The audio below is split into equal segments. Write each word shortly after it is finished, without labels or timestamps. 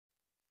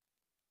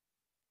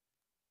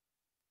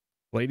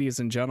Ladies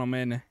and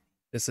gentlemen,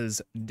 this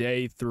is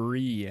day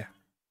 3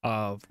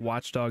 of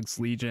Watch Dogs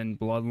Legion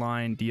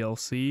Bloodline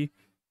DLC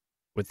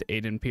with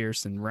Aiden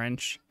Pierce and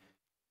Wrench.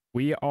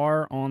 We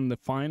are on the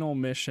final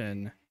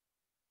mission,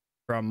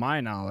 from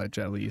my knowledge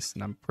at least,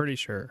 and I'm pretty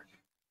sure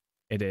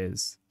it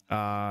is.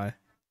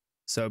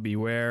 So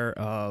beware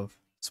of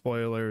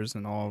spoilers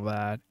and all of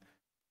that.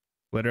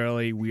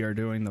 Literally, we are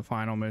doing the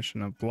final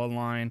mission of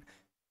Bloodline.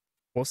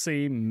 We'll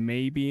see,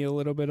 maybe a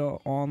little bit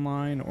of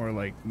online or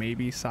like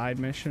maybe side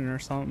mission or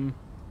something,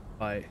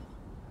 but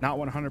not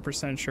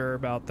 100% sure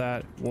about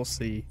that. We'll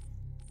see.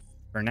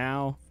 For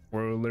now,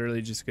 we're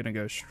literally just gonna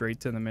go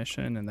straight to the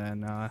mission and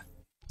then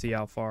see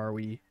how far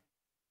we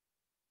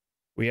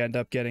end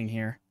up getting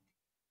here.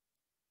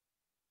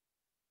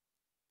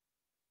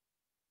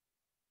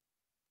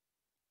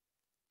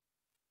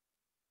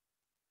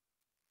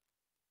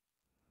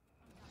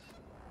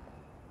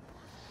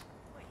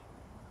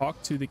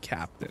 Talk to the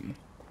captain.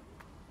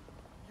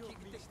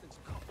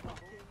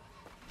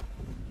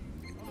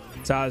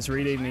 So I was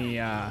reading the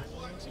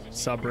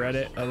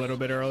subreddit a little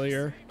bit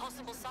earlier,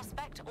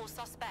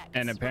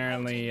 and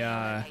apparently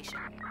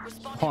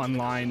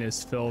online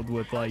is filled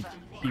with like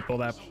people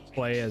that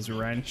play as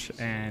Wrench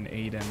and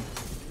Aiden,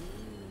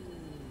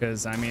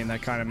 because I mean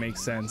that kind of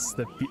makes sense.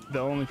 The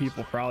only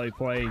people probably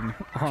playing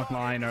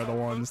online are the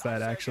ones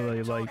that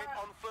actually like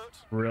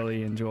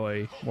really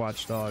enjoy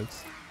Watch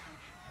Dogs,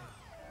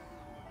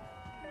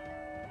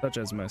 such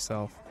as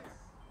myself.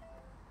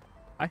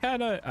 I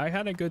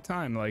had a good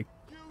time. Like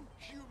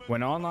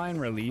when online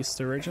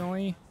released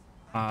originally,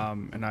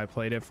 and I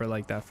played it for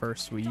like that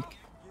first week,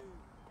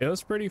 it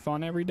was pretty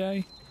fun every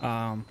day.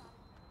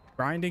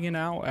 Grinding it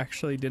out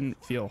actually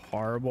didn't feel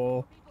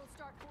horrible.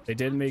 They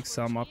did make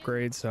some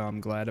upgrades, so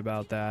I'm glad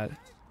about that.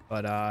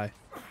 But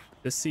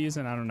this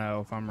season, I don't know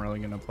if I'm really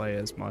gonna play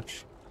as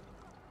much,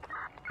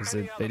 because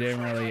they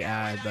didn't really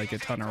add like a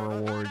ton of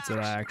rewards that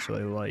I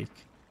actually like.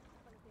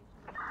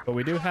 But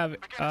we do have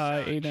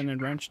Aiden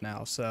and Wrench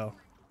now, so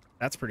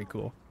that's pretty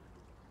cool.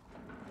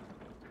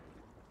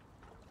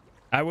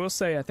 I will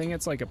say, I think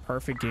it's like a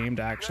perfect game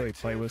to actually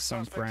play with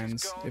some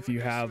friends. If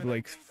you have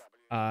like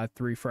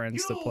 3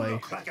 friends to play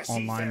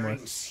online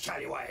with.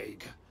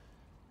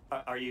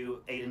 Are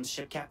you Aiden's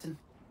ship captain?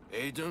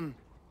 Aiden?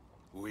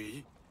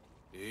 Oui.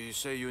 You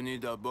say you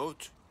need a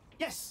boat?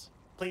 Yes,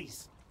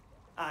 please.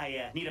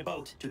 I need a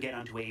boat to get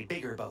onto a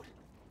bigger boat.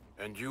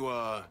 And you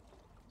are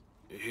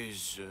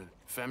his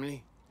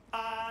family?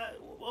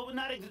 Well,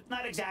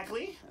 not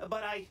exactly,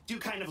 but I do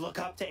kind of look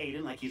up to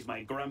Aiden like he's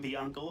my grumpy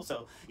uncle,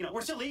 so, you know,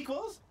 we're still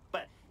equals,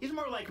 but he's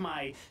more like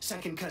my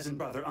second cousin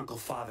brother, uncle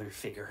father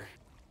figure.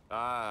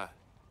 Ah,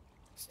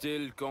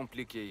 still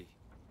compliqué.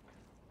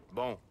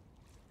 Bon,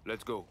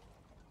 let's go.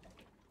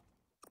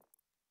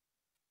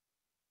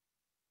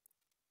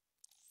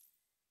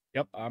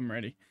 Yep, I'm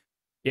ready.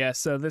 Yeah,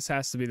 so this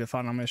has to be the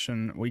final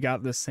mission. We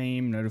got the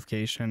same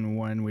notification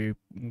when we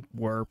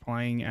were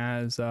playing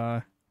as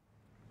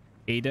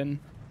Aiden,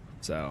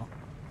 so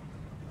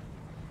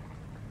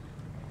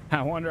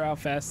I wonder how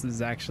fast this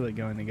is actually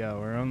going to go.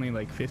 We're only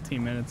like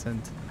 15 minutes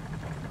into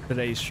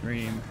today's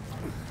stream,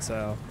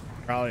 so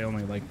probably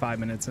only like 5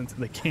 minutes into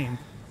the game.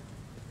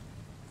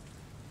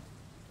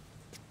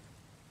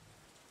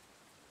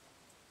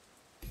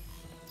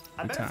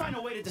 I better find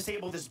a way to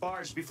disable this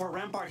barge before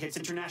Rampart hits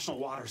international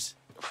waters.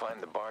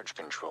 Find the barge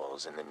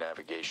controls in the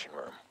navigation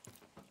room.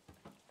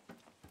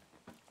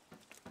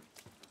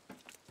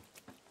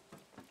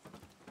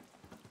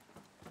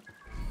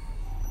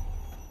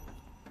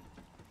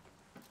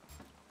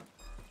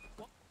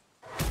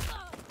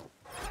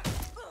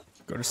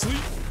 Go to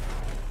sleep.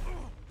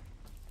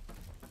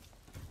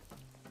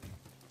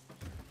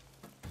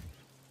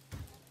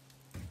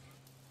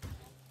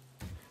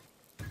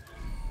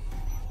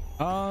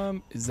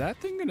 Is that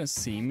thing gonna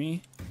see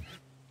me?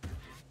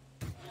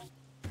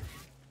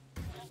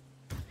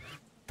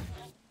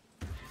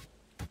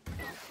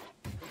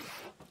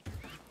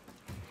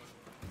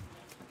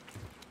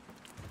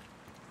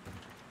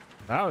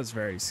 That was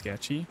very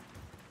sketchy.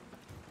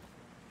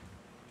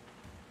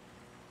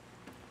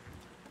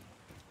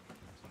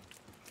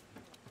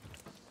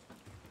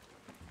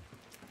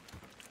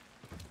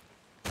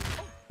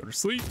 Go to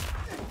sleep.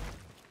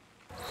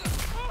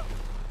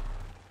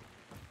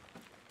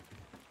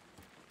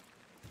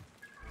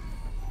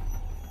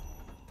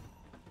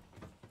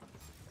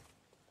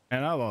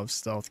 And I love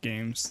stealth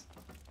games.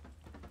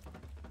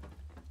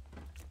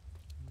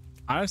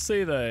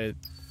 Honestly, the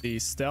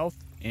stealth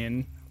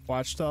in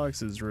Watch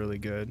Dogs is really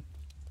good.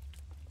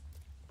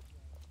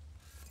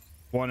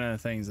 One of the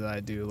things that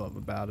I do love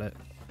about it.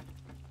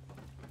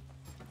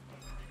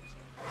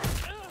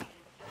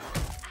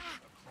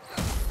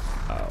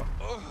 Oh.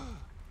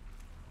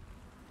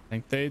 I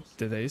think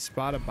did they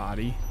spot a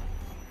body?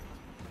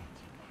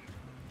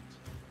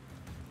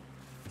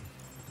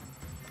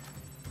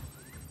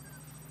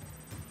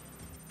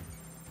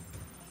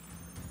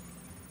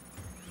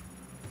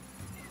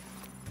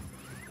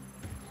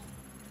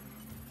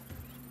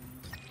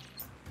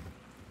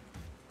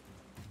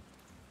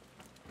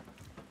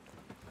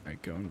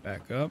 Going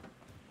back up.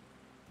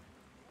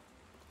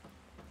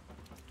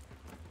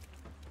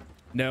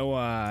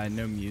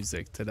 No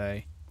music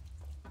today.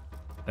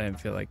 I didn't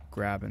feel like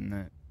grabbing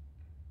that.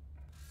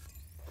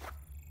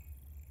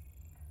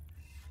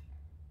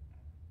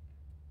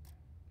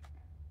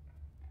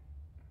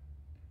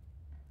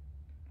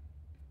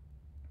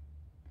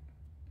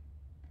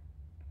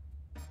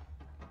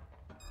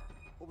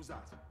 What was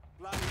that?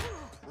 Bloody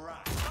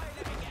crap. Hey,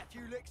 let me get a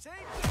few licks in.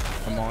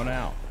 Come on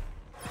out.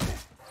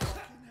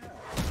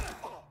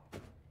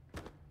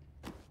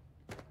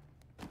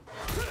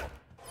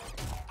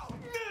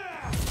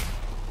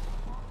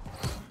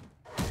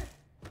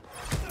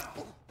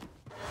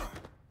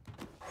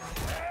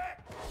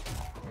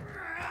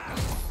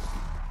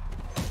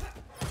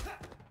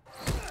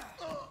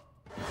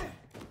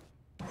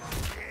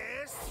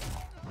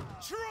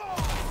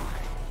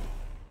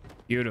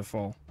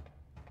 Beautiful.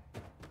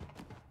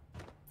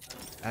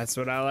 That's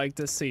what I like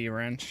to see,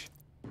 Wrench.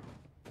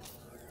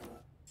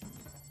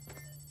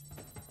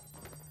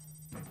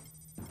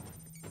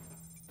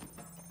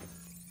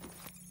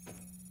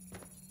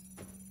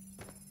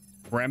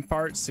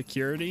 Rampart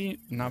security?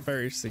 Not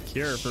very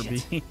secure for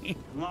being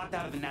locked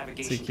out of the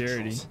navigation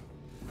security. Controls.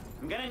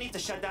 I'm gonna need to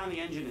shut down the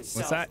engine itself.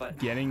 What's that? But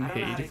Getting I don't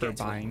know how paid to for get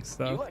to it. buying You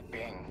stuff? like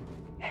being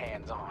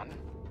hands-on.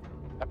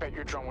 I bet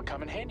your drone would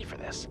come in handy for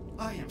this.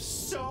 I am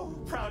so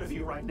proud of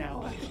you right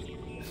now.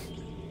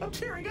 I'm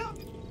tearing up.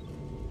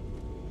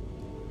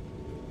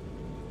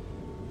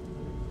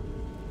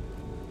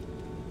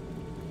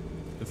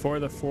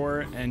 Before the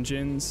 4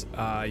 engines,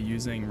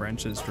 using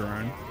Wrench's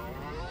drone.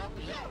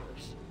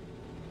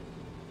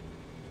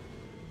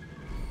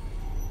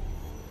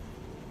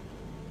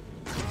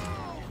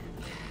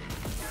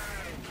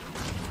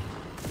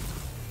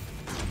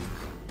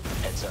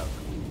 Heads up.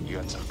 You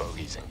got some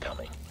bogeys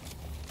incoming.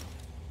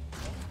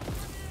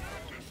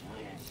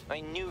 I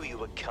knew you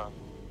would come.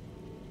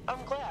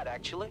 I'm glad,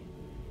 actually.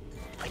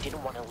 I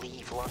didn't want to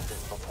leave London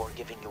before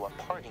giving you a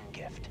parting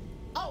gift.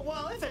 Oh,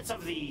 well, if it's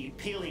of the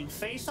peeling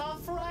face-off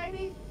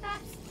variety,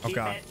 keep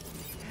Okay. it.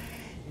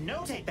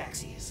 No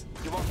take-backsies.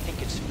 You won't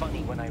think it's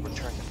funny when I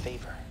return the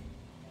favor.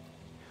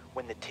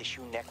 When the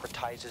tissue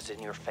necrotizes in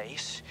your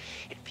face,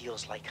 it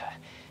feels like a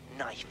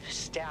knife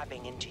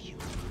stabbing into you.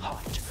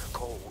 Hot,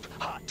 cold,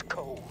 hot,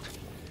 cold.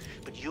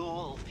 But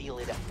you'll feel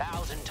it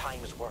 1,000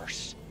 times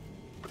worse.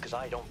 Because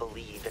I don't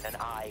believe in an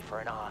eye for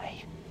an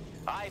eye.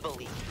 I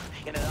believe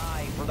in an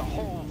eye for the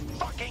whole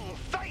fucking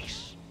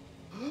face!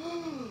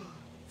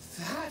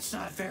 That's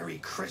not very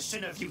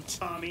Christian of you,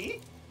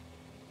 Tommy.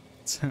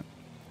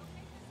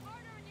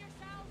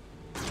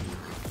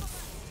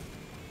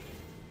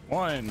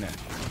 One,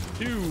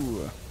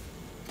 2,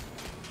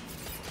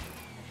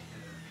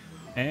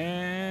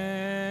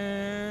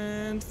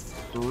 and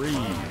 3.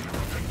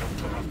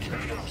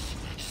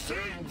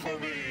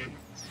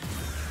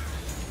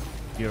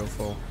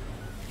 Beautiful.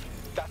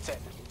 That's it.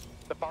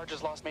 The barge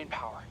has lost main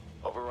power.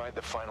 Override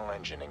the final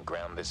engine and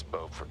ground this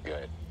boat for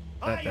good.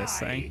 That this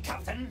thing.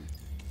 Captain.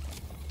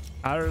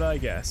 How did I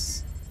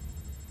guess?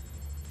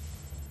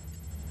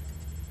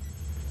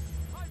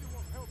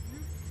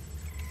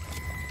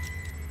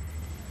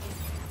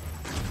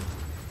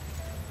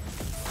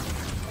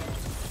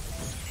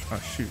 Oh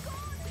shoot.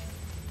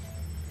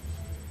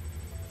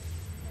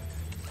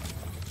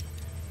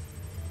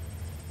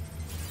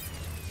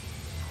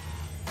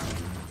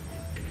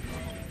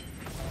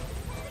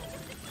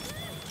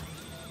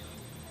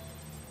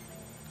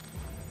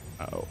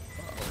 Uh-oh.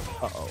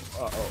 Uh-oh.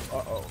 Uh-oh.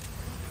 Uh-oh.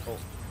 Oh.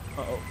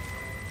 Uh-oh.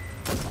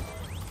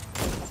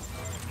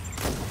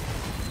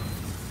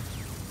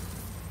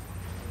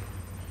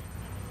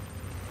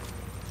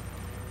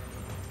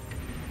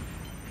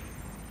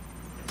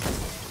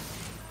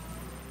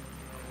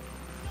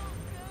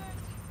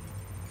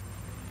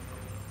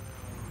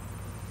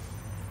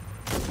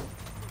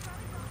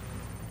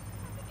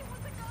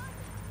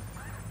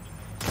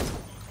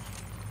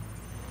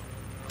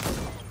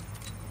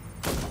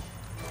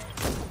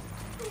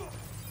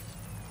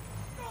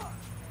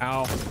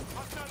 Ow.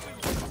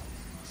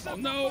 Oh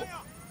no!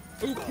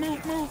 Move,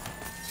 move, move!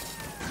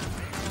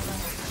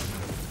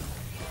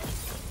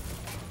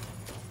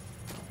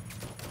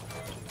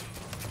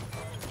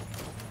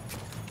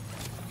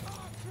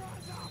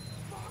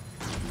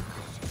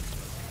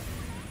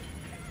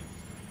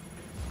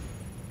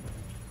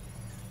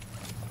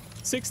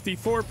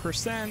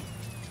 $64%.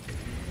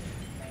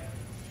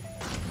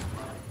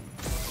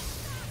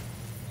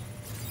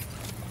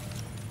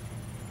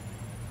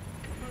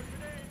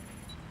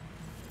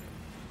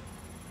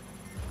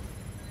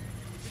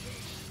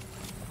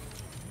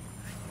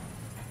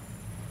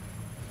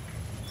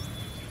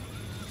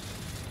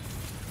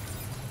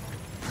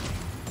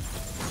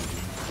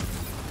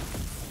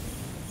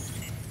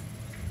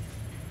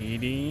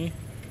 $80.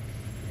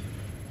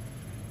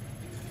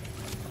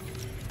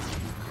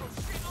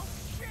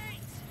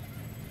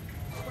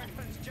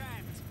 Weapons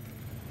jammed.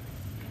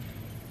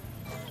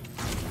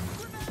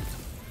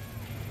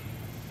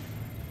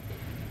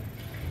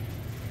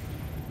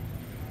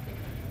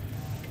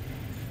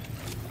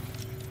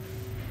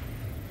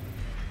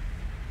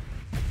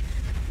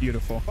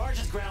 Beautiful. Barge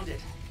is grounded.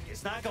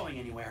 It's not going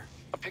anywhere.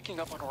 I'm picking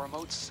up on a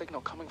remote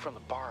signal coming from the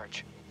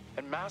barge,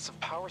 and massive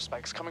power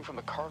spikes coming from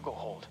the cargo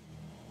hold.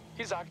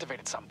 He's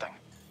activated something.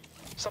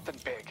 Something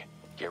big.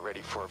 Get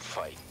ready for a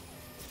fight.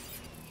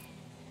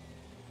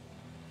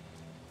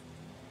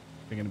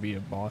 They're gonna be a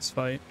boss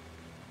fight.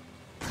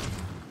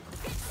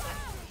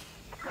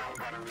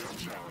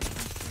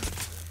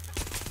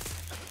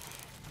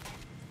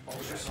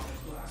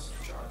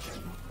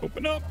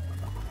 Open up.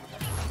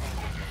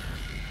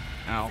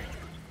 Ow.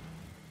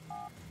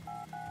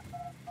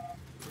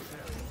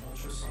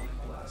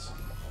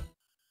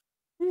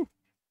 Whew.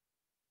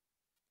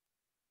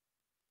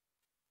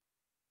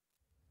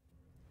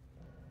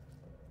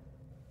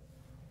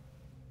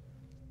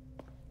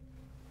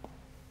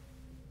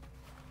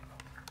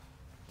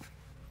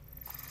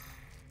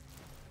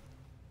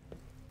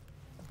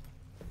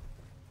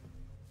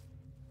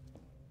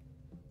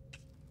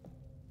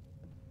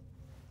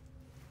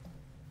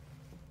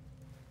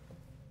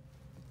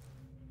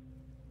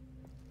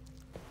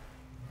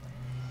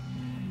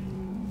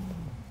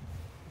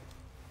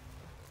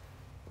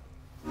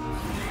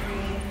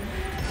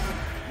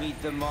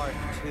 Meet the Mark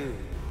II.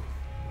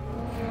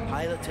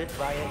 Piloted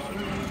by a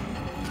human.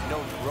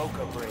 No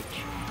broker bridge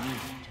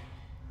needed.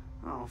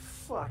 Oh,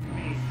 fuck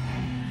me.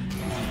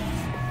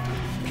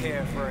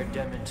 Care for a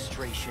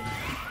demonstration?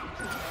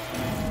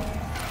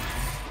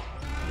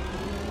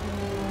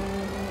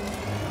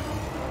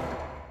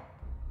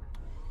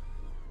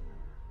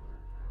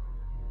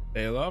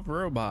 They love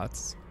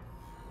robots.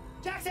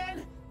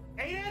 Jackson!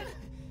 Aiden!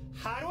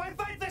 How do I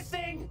fight this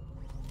thing?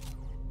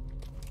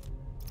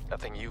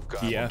 Nothing you've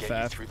got will get you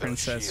BFF through those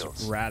Princess shields.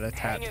 Hang in there.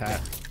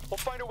 Rat-a-tat-tat. We'll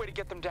find a way to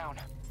get them down.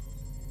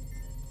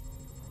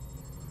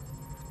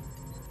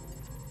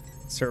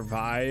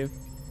 Survive.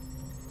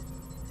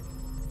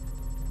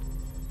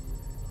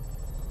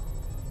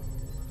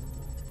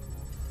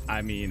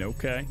 I mean,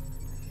 okay.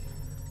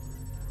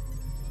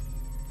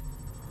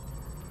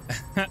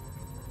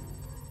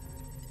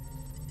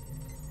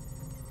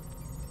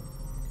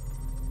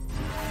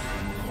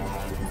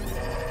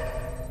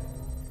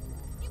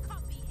 You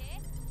can't be here.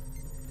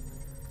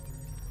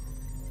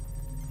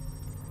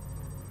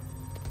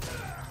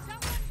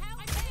 Someone help!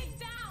 I'm heading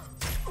down.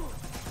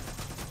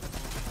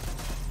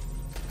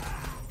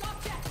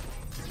 Gotcha.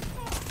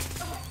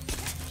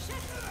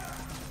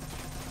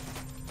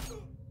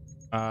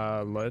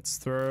 Let's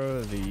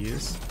throw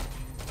these.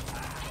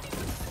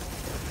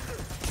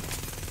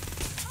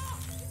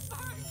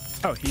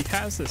 Oh, he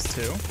has this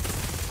too.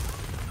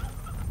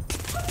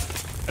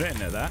 I didn't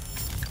know that.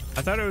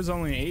 I thought it was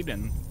only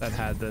Aiden that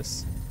had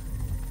this.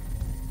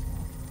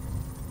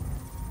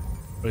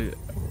 Wait,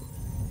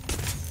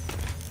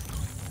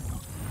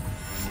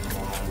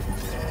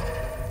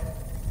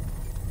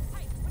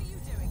 Hey, what are you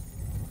doing?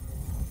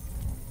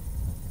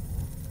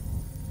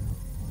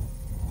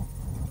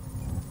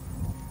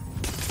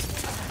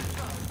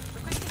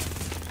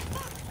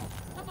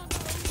 Come on,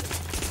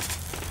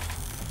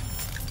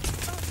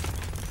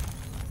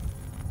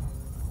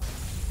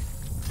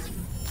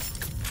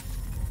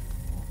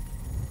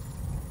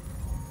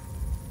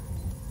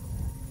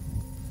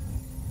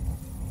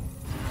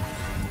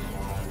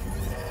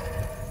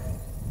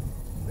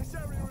 This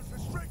area is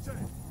restricted.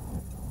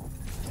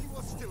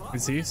 Anyone still up?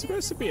 is he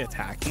supposed to be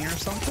attacking or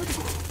something?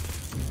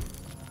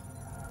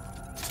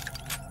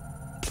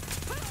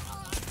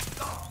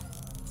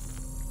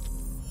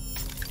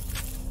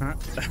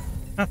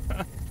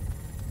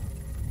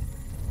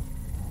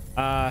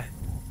 Huh?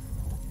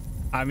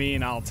 I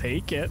mean, I'll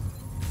take it.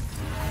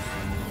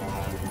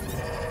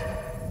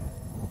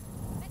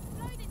 let's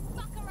blow this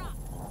sucker up.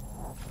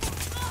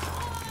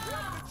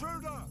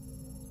 Intruder!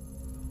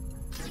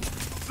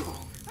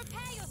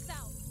 Prepare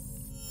yourself.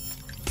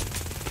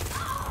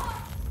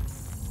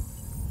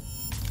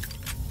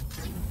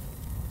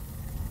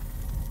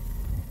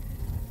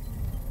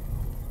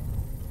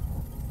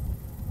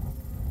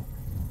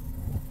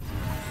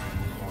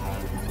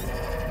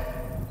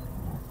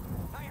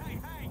 Hey, hey,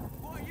 hey!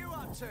 What are you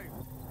up to?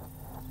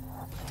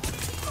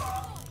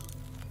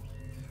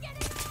 Get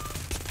it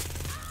on.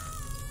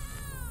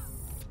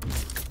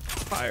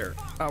 Fire.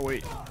 Oh,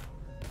 wait.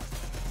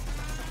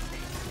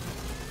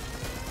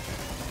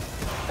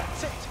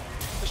 That's it.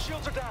 The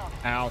shields are down.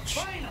 Ouch.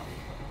 Finally!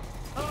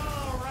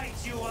 All right,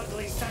 you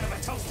ugly son of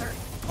a toaster.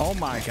 Oh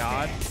my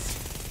god.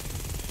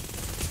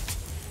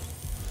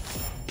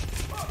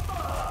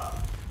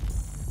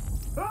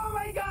 Oh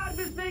my god,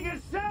 this thing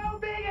is so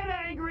big and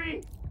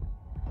angry!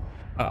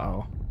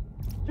 Uh-oh.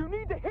 You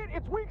need to hit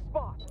its weak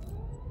spot.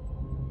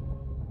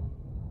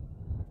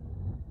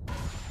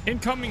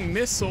 Incoming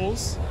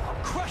missiles.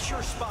 Crush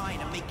your spine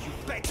and make you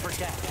beg for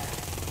death.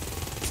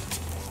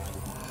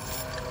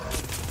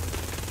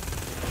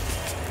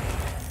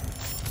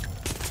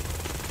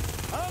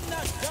 I'm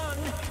not done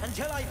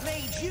until I've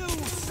made you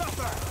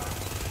suffer.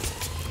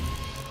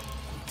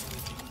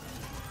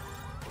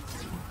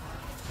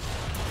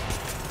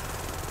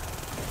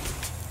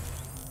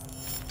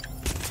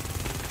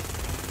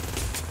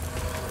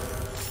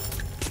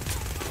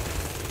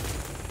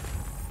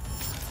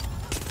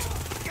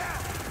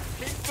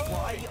 Keep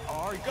Why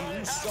are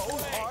you so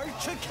hard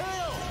to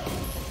kill?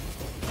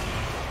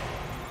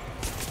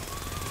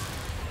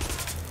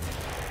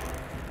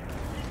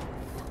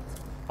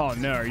 Oh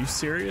no, are you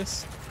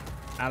serious?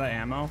 Out of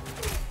ammo?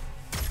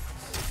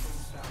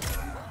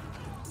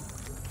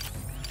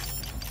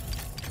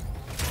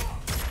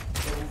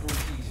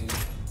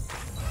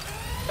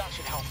 That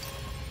should help.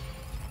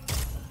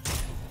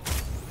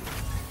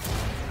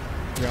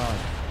 God.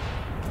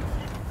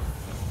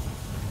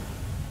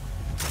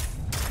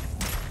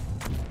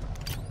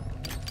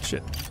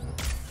 Shit.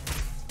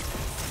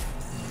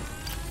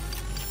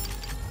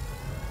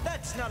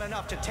 That's not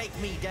enough to take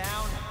me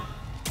down.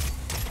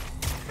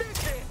 Big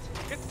hit!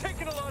 It's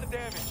taking a lot of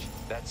damage.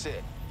 That's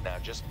it. Now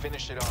just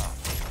finish it off.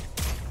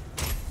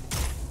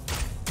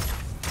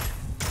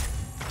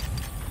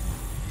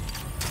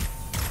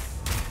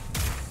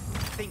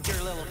 Think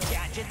your little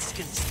gadgets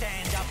can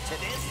stand up to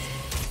this?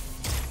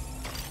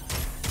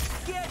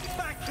 Get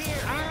back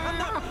here! I'm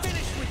not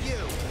finished with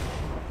you!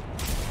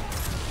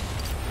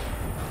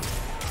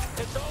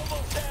 It's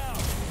almost down.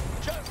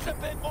 Just a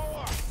bit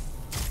more.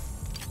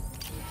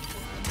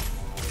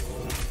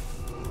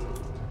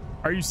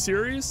 Are you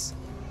serious?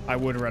 I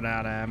would run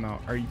out of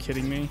ammo. Are you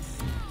kidding me?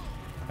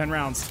 10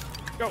 rounds.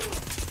 Go.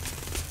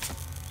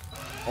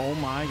 Oh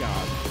my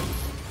god.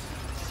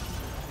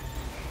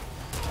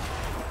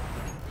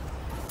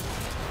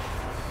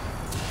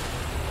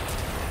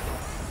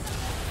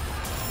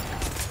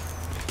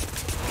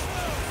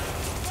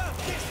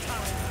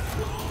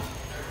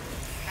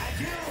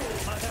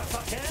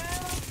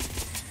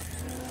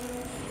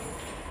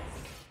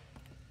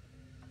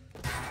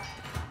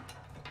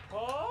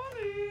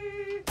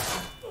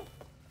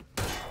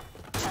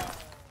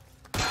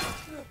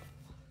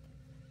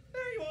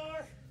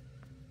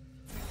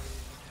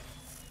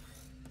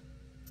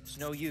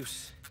 No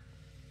use.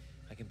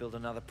 I can build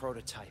another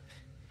prototype.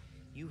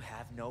 You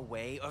have no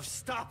way of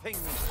stopping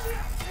me.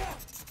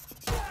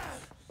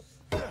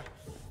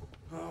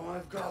 Oh,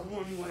 I've got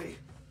one way.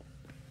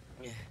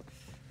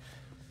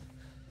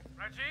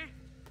 Reggie?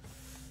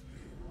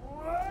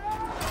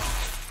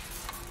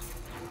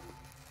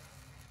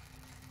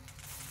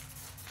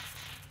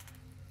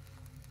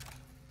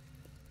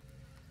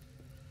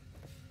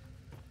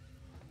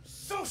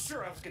 So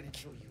sure I was gonna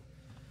kill you.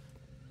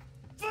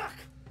 Fuck!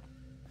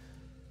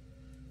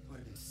 Would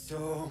have been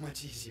so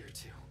much easier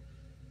too.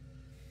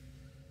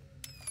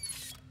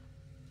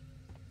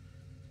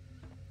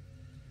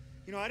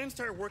 You know, I didn't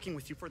start working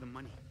with you for the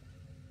money.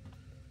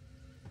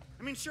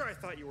 I mean, sure, I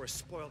thought you were a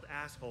spoiled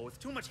asshole with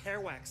too much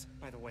hair wax,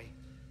 by the way.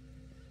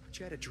 But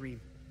you had a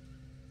dream.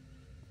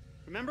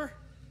 Remember?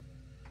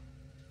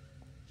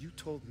 You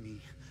told me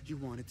you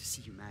wanted to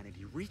see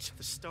humanity reach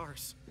the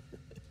stars.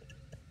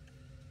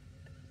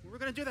 We were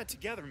gonna do that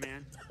together,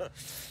 man.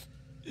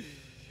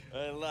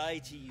 I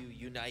lied to you,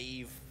 you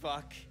naive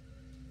fuck.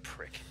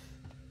 Prick.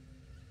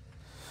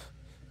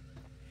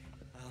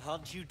 I'll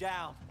hunt you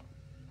down.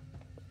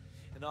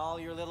 And all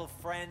your little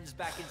friends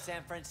back in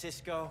San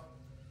Francisco.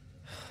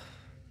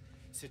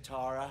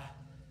 Sitara,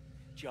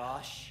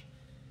 Josh,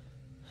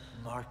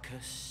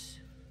 Marcus.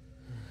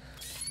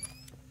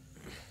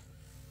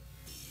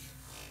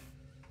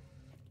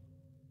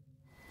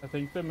 I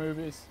think the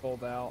movie's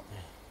sold out.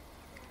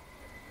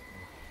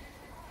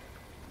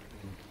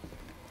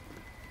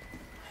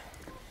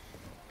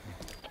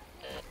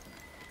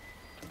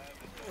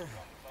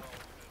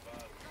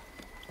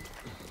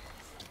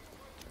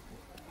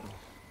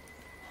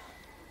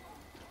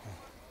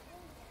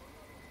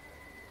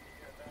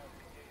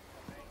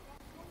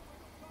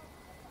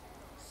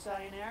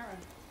 Sayonara,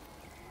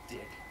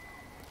 dick.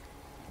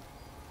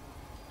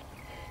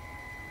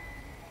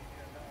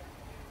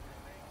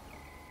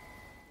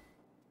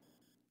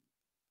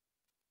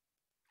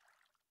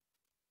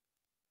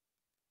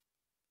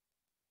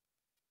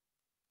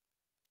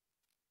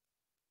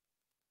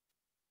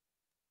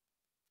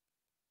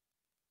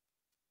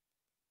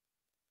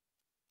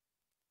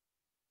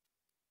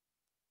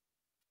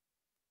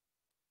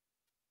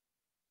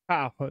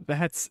 Wow,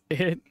 that's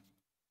it.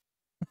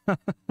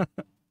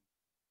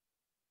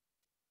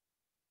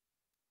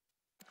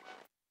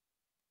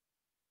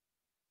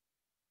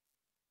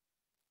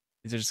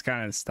 It just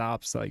kind of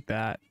stops like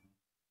that.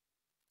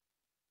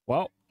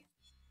 Well.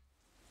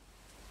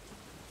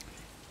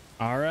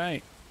 All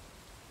right.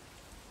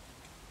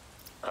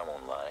 I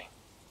won't lie.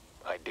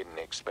 I didn't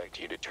expect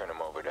you to turn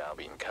him over to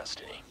Albie in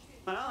custody.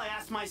 Well, I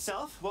asked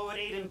myself, what would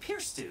Aiden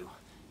Pierce do?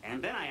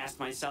 And then I asked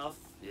myself,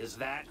 is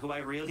that who I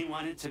really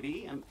wanted to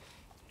be? And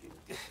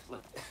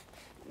look,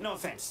 no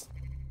offense.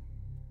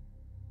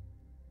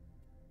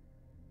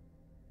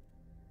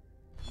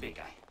 Big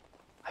guy.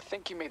 I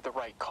think you made the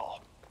right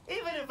call.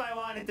 Even if I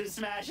wanted to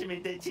smash him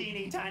into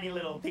teeny tiny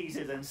little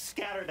pieces and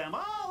scatter them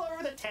all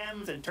over the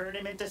Thames and turn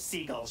him into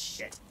seagull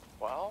shit.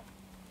 Well,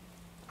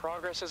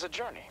 progress is a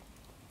journey.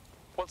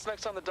 What's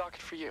next on the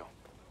docket for you?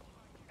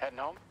 Heading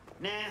home?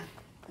 Nah,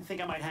 I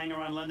think I might hang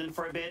around London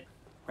for a bit,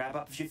 wrap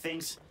up a few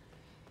things.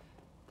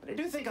 But I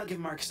do think I'll give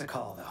Marcus a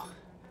call, though.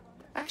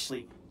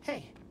 Actually,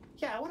 hey,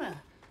 yeah, I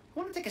wanna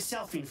want to take a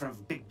selfie in front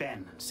of Big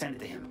Ben and send it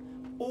to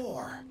him.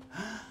 Or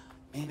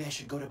maybe I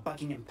should go to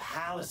Buckingham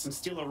Palace and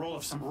steal a roll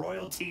of some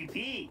royal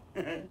TP.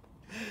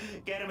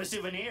 Get him a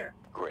souvenir.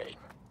 Great.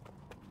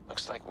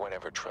 Looks like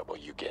whatever trouble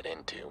you get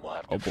into, we'll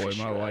have to Oh boy, fish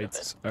you my out of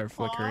lights it. are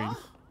flickering. Aw,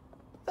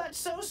 that's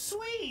so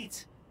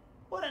sweet.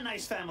 What a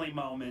nice family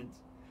moment.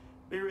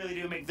 We really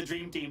do make the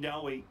dream team,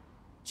 don't we?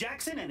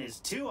 Jackson and his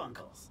 2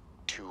 uncles.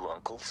 2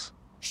 uncles?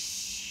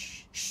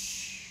 Shh,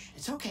 shh.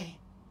 It's okay.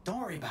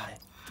 Don't worry about it.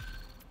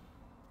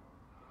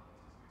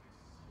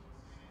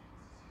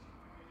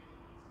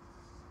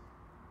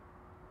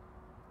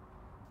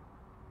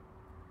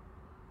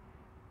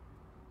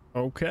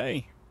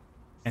 Okay.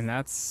 And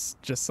that's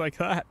just like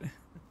that.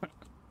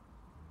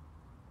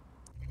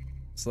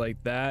 It's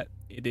like that.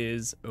 It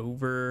is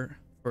over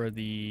for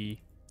the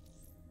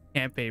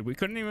campaign. We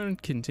couldn't even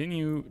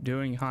continue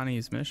doing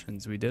Connie's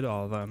missions. We did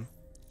all of them.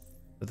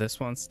 But this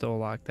one's still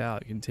locked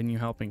out. Continue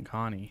helping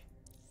Connie.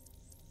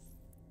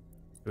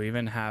 Do we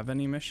even have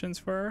any missions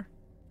for her?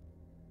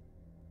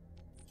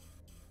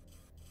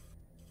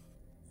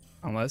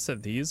 Unless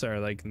if these are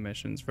like the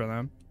missions for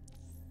them.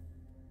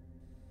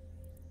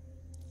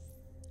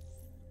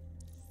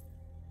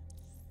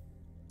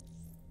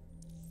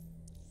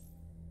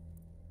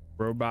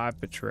 Robot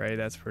betray,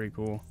 that's pretty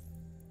cool.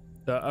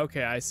 So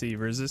okay, I see.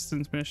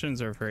 Resistance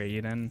missions are for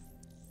Aiden.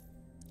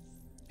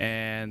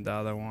 And the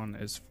other one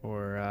is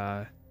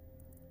for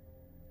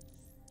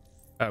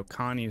oh,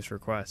 Connie's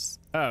request.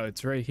 Oh,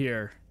 it's right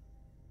here.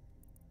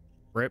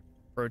 RIP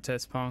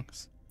protest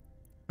punks.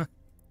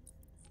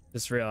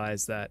 Just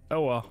realized that.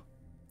 Oh well.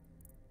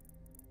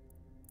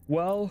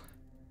 Well,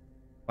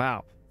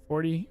 wow.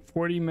 40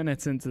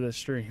 minutes into the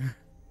stream.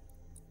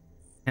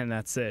 And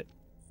that's it.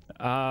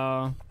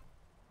 Well,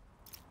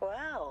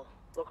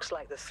 looks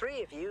like the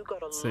 3 of you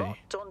got a lot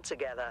done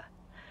together.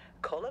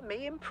 Call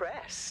me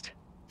impressed.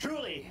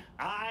 Truly,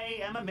 I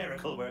am a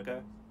miracle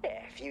worker.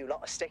 Yeah, if you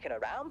lot are sticking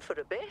around for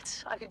a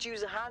bit, I could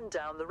use a hand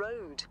down the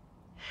road.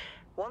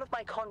 One of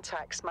my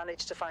contacts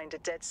managed to find a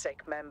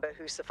DedSec member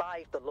who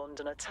survived the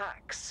London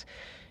attacks.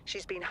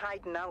 She's been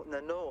hiding out in the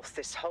north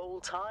this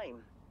whole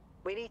time.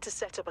 We need to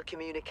set up a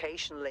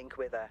communication link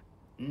with her.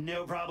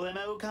 No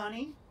problemo,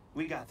 Connie.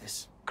 We got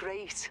this.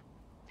 Great.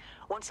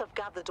 Once I've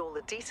gathered all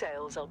the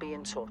details, I'll be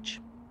in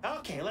touch.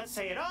 Okay, let's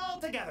say it all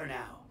together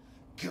now.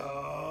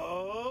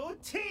 Go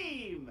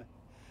team!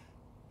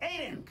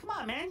 Aiden, come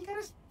on, man. You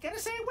gotta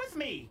say it with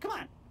me. Come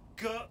on.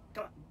 Go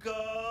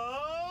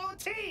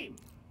team!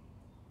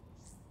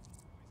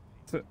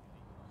 So,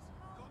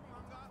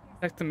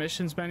 check the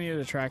missions menu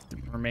to track the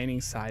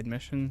remaining side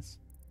missions.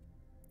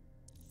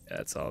 Yeah,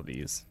 that's all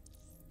these.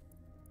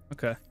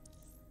 Okay.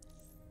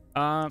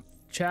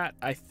 Chat,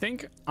 I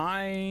think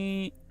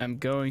I am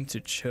going to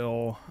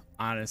chill,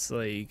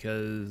 honestly,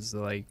 because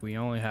like we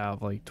only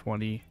have like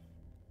 30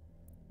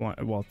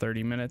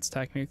 minutes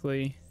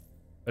technically,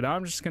 but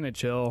I'm just gonna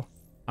chill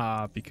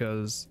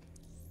because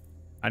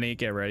I need to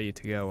get ready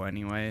to go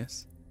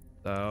anyways.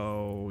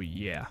 So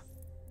yeah,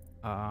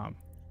 I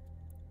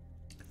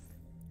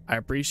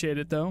appreciate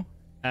it though,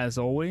 as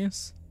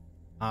always.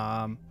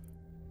 I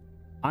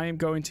am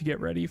going to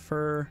get ready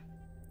for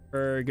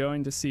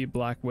going to see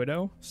Black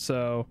Widow,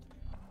 so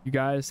you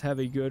guys have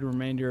a good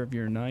remainder of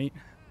your night.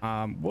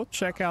 We'll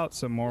check out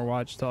some more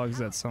Watch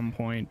Dogs at some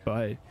point,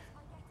 but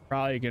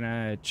probably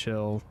gonna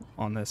chill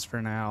on this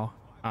for now.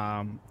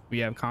 We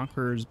have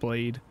Conqueror's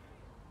Blade,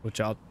 which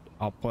I'll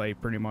play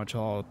pretty much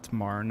all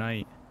tomorrow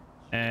night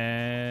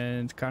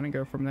and kind of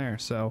go from there.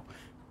 So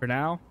for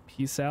now,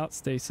 peace out,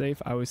 stay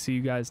safe. I will see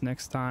you guys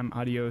next time.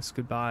 Adios,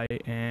 goodbye,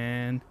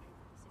 and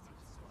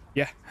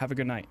yeah, have a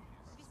good night.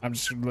 I'm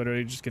just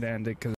literally just gonna end it because